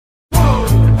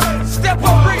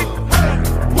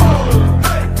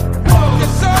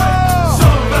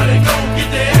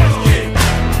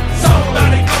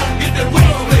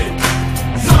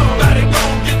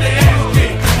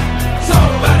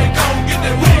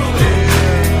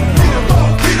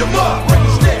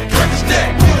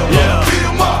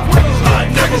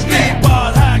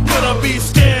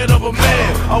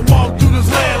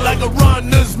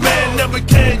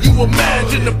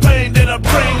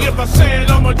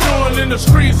doing in the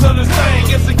streets of this thing?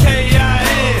 It's a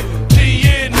K-I-N,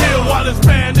 G-N Hill, wildest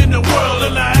band in the world,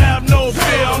 and I have no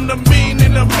fear. I'm the mean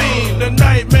and the mean, the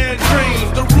nightmare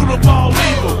dreams, the root of all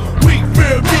evil. Weak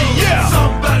fear me, yeah.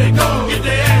 Somebody gon' get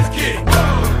their ass kicked.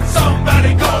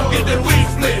 Somebody gon' get their wig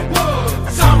split.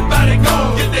 Somebody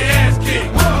gon' get their ass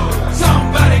kicked.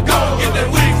 Somebody gon' get their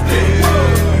wig split.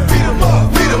 Beat 'em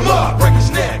up, break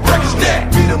his neck, break his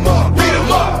neck. Beat 'em up,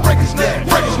 break his neck,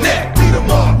 break his neck. Beat 'em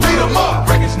up,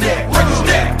 break his neck, break his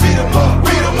neck. Beat 'em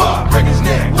up, break his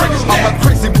neck, break his neck. I'm a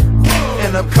crazy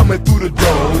and I'm coming through the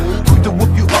door, quick to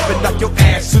whoop you up and knock your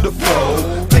ass to the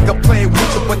floor. Think I'm playing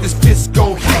with you, but this fist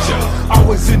gon' hit ya.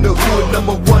 Always in the hood,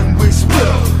 #1 with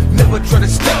splitter. Never try to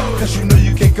stop, cause you know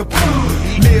you can't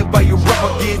compete. Live by your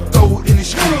rubber, get thrown in the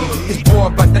street. It's more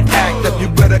about the act up, you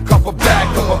better cop a back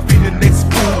up. I'll be the next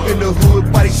fool in the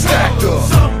hood, body stacked up.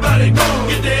 Somebody gon'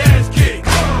 get their ass kicked.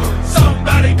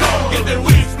 Somebody gon' get their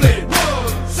wig split.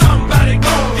 Somebody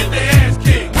gon' get their ass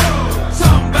kicked.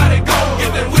 Somebody gon'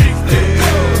 get their wig split.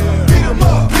 Beat 'em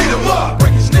up,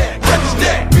 break his neck, break his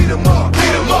neck. Beat 'em up,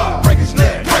 break his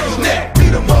neck, break his neck.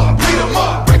 Beat 'em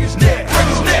up, break his neck, break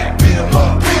his neck. Beat 'em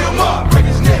up, break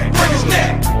his neck, break his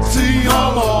neck. See,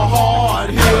 I'm a hard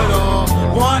hitter,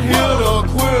 one hitter,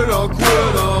 quitter.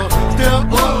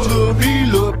 Step up to me,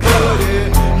 look buddy.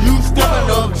 You stepping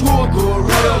up to a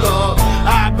gorilla.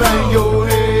 I bang your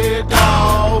head,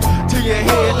 dog, till your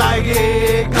head like it.